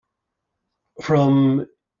From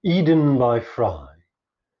Eden by Fry,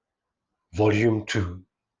 Volume 2,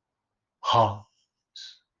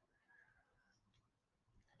 Hearts,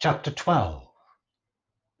 Chapter 12,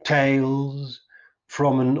 Tales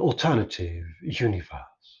from an Alternative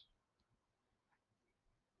Universe.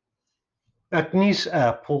 At Nice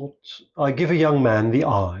Airport, I give a young man the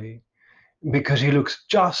eye because he looks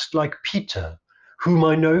just like Peter, whom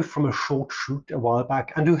I know from a short shoot a while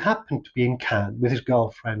back and who happened to be in Cannes with his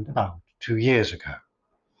girlfriend about 2 years ago.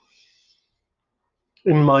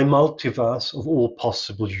 In my multiverse of all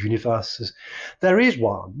possible universes, there is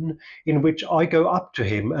one in which I go up to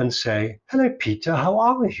him and say, "Hello, Peter, how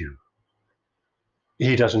are you?"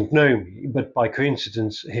 He doesn't know me, but by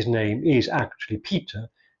coincidence, his name is actually Peter.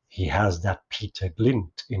 He has that Peter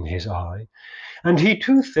glint in his eye, and he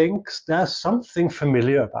too thinks there's something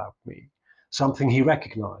familiar about me, something he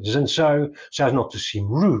recognizes, and so as not to seem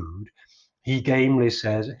rude, he gamely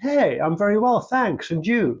says, "Hey, I'm very well, thanks, and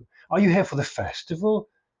you? Are you here for the festival?"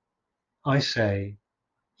 I say,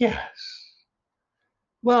 "Yes."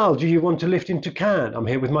 "Well, do you want to lift into Cannes? I'm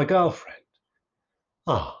here with my girlfriend."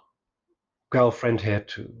 Ah, girlfriend here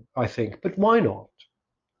too, I think, but why not?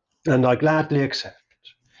 And I gladly accept.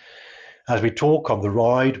 As we talk on the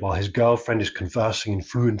ride while his girlfriend is conversing in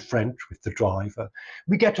fluent French with the driver,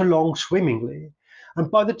 we get along swimmingly. And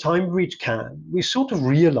by the time we reach Cannes, we sort of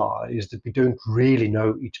realize that we don't really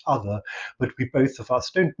know each other, but we both of us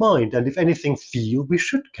don't mind, and if anything, feel we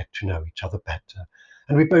should get to know each other better.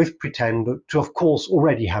 And we both pretend to, of course,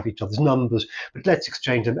 already have each other's numbers, but let's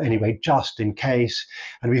exchange them anyway, just in case.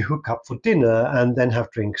 And we hook up for dinner and then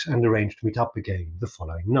have drinks and arrange to meet up again the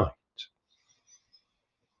following night.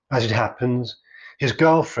 As it happens, his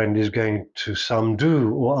girlfriend is going to some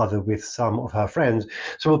do or other with some of her friends,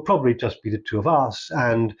 so it'll probably just be the two of us,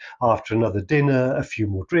 and after another dinner, a few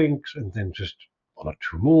more drinks, and then just one or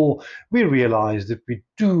two more, we realize that we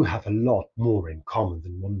do have a lot more in common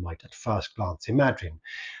than one might at first glance imagine.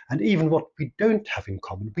 And even what we don't have in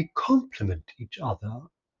common, we complement each other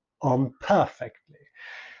on perfectly.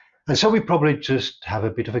 And so we probably just have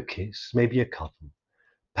a bit of a kiss, maybe a cuddle,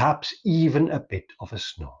 perhaps even a bit of a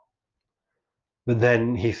snore. But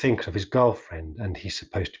then he thinks of his girlfriend, and he's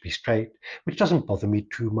supposed to be straight, which doesn't bother me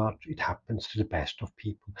too much. It happens to the best of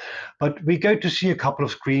people. But we go to see a couple of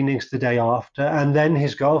screenings the day after, and then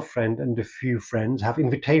his girlfriend and a few friends have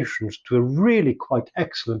invitations to a really quite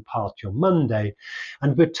excellent party on Monday,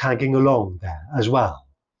 and we're tagging along there as well.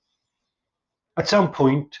 At some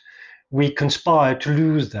point, we conspire to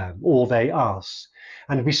lose them, or they us,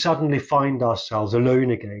 and we suddenly find ourselves alone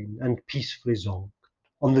again and peacefully zonked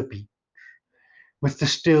on the beach, with the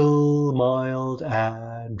still, mild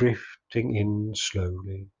air drifting in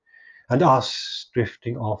slowly, and us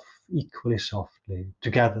drifting off equally softly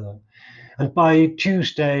together. And by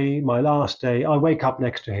Tuesday, my last day, I wake up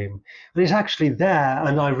next to him, and he's actually there,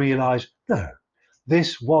 and I realize, no,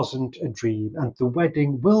 this wasn't a dream, and the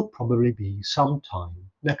wedding will probably be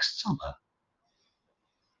sometime next summer.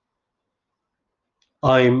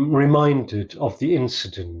 I'm reminded of the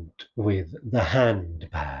incident with the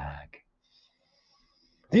handbag.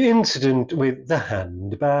 The incident with the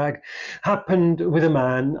handbag happened with a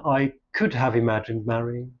man I could have imagined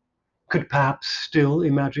marrying, could perhaps still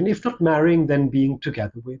imagine, if not marrying, then being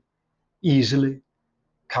together with, easily,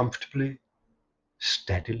 comfortably,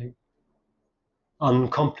 steadily,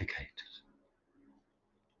 uncomplicated.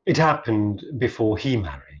 It happened before he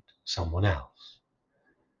married someone else.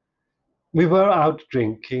 We were out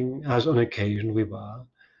drinking, as on occasion we were,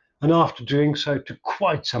 and after doing so to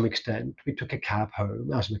quite some extent, we took a cab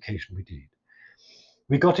home, as on occasion we did.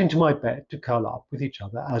 We got into my bed to curl up with each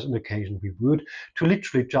other, as on occasion we would, to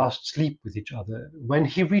literally just sleep with each other, when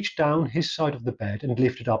he reached down his side of the bed and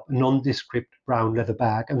lifted up a nondescript brown leather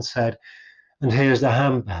bag and said, "And here's the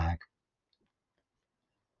handbag."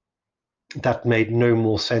 That made no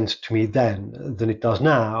more sense to me then than it does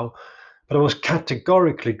now, but I was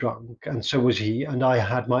categorically drunk, and so was he, and I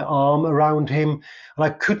had my arm around him, and I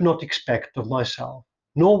could not expect of myself,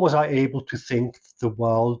 nor was I able to think that the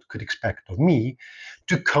world could expect of me,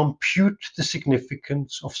 to compute the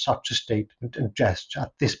significance of such a statement and gesture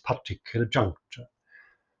at this particular juncture.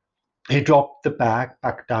 He dropped the bag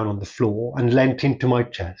back down on the floor and leant into my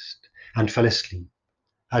chest and fell asleep,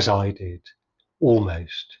 as I did,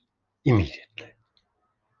 almost immediately.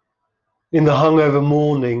 In the hungover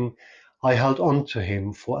morning, I held on to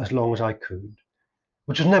him for as long as I could,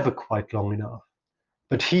 which was never quite long enough.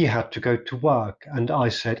 But he had to go to work, and I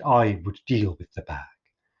said I would deal with the bag.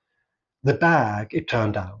 The bag, it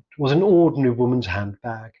turned out, was an ordinary woman's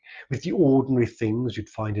handbag, with the ordinary things you'd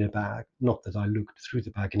find in a bag. Not that I looked through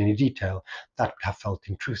the bag in any detail, that would have felt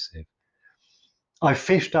intrusive. I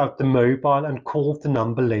fished out the mobile and called the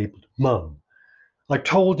number labelled Mum. I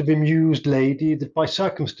told the bemused lady that by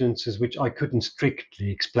circumstances which I couldn't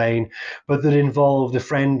strictly explain, but that involved a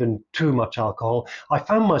friend and too much alcohol, I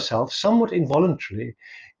found myself, somewhat involuntarily,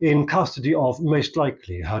 in custody of, most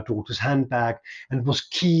likely, her daughter's handbag, and was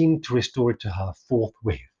keen to restore it to her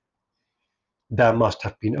forthwith. There must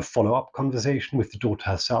have been a follow-up conversation with the daughter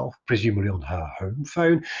herself, presumably on her home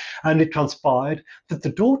phone, and it transpired that the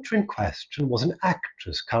daughter in question was an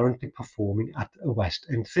actress currently performing at a West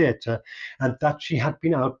End theatre, and that she had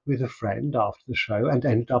been out with a friend after the show and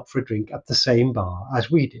ended up for a drink at the same bar as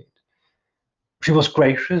we did. She was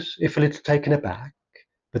gracious, if a little taken aback,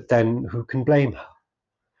 but then who can blame her?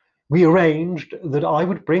 We arranged that I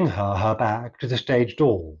would bring her bag to the stage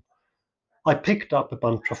door. I picked up a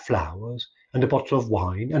bunch of flowers and a bottle of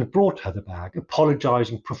wine and brought her the bag,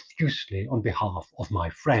 apologizing profusely on behalf of my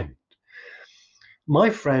friend. My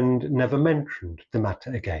friend never mentioned the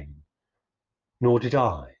matter again, nor did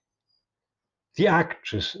I. The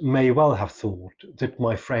actress may well have thought that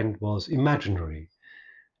my friend was imaginary,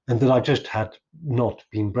 and that I just had not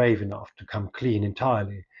been brave enough to come clean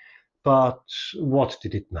entirely, but what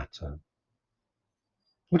did it matter?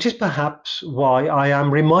 Which is perhaps why I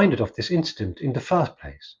am reminded of this incident in the first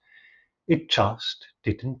place. It just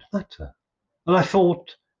didn't matter. And I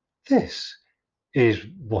thought, this is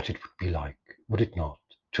what it would be like, would it not,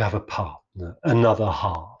 to have a partner, another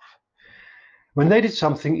half, when they did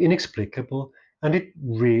something inexplicable and it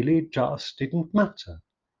really just didn't matter.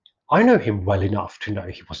 I know him well enough to know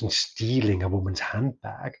he wasn't stealing a woman's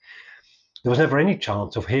handbag. There was never any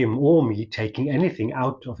chance of him or me taking anything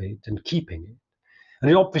out of it and keeping it. And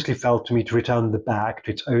it obviously fell to me to return the bag to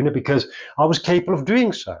its owner because I was capable of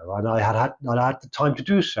doing so, and I had the time to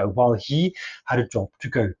do so, while he had a job to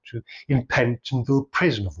go to in Pentonville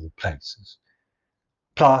Prison, of all places.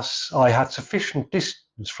 Plus, I had sufficient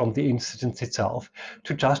distance from the incident itself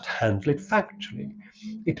to just handle it factually.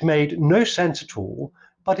 It made no sense at all,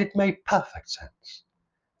 but it made perfect sense.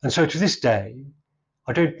 And so to this day,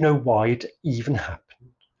 I don't know why it even happened.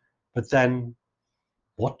 But then,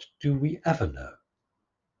 what do we ever know?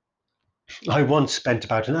 I once spent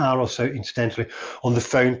about an hour or so, incidentally, on the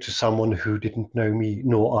phone to someone who didn't know me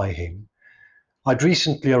nor I him. I'd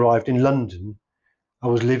recently arrived in London. I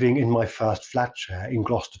was living in my first flat share in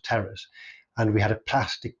Gloucester Terrace, and we had a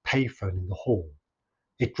plastic payphone in the hall.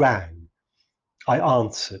 It rang. I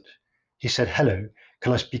answered. He said, "Hello,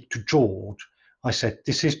 can I speak to George?" I said,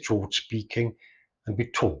 "This is George speaking," and we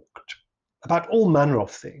talked about all manner of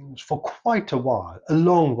things for quite a while, a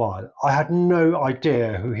long while. I had no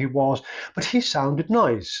idea who he was, but he sounded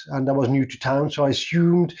nice, and I was new to town, so I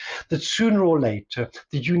assumed that sooner or later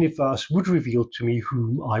the universe would reveal to me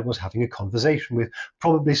whom I was having a conversation with,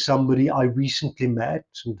 probably somebody I recently met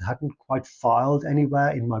and hadn't quite filed anywhere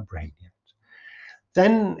in my brain yet.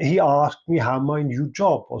 Then he asked me how my new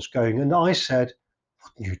job was going, and I said,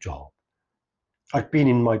 "What new job?" I've been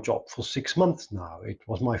in my job for 6 months now. It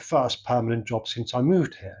was my first permanent job since I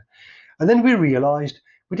moved here. And then we realized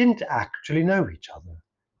we didn't actually know each other.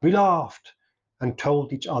 We laughed and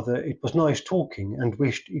told each other it was nice talking and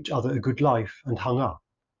wished each other a good life and hung up.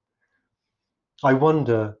 I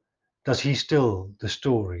wonder, does he still the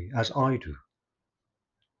story as I do?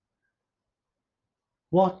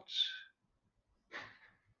 What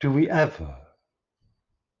do we ever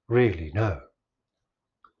really know?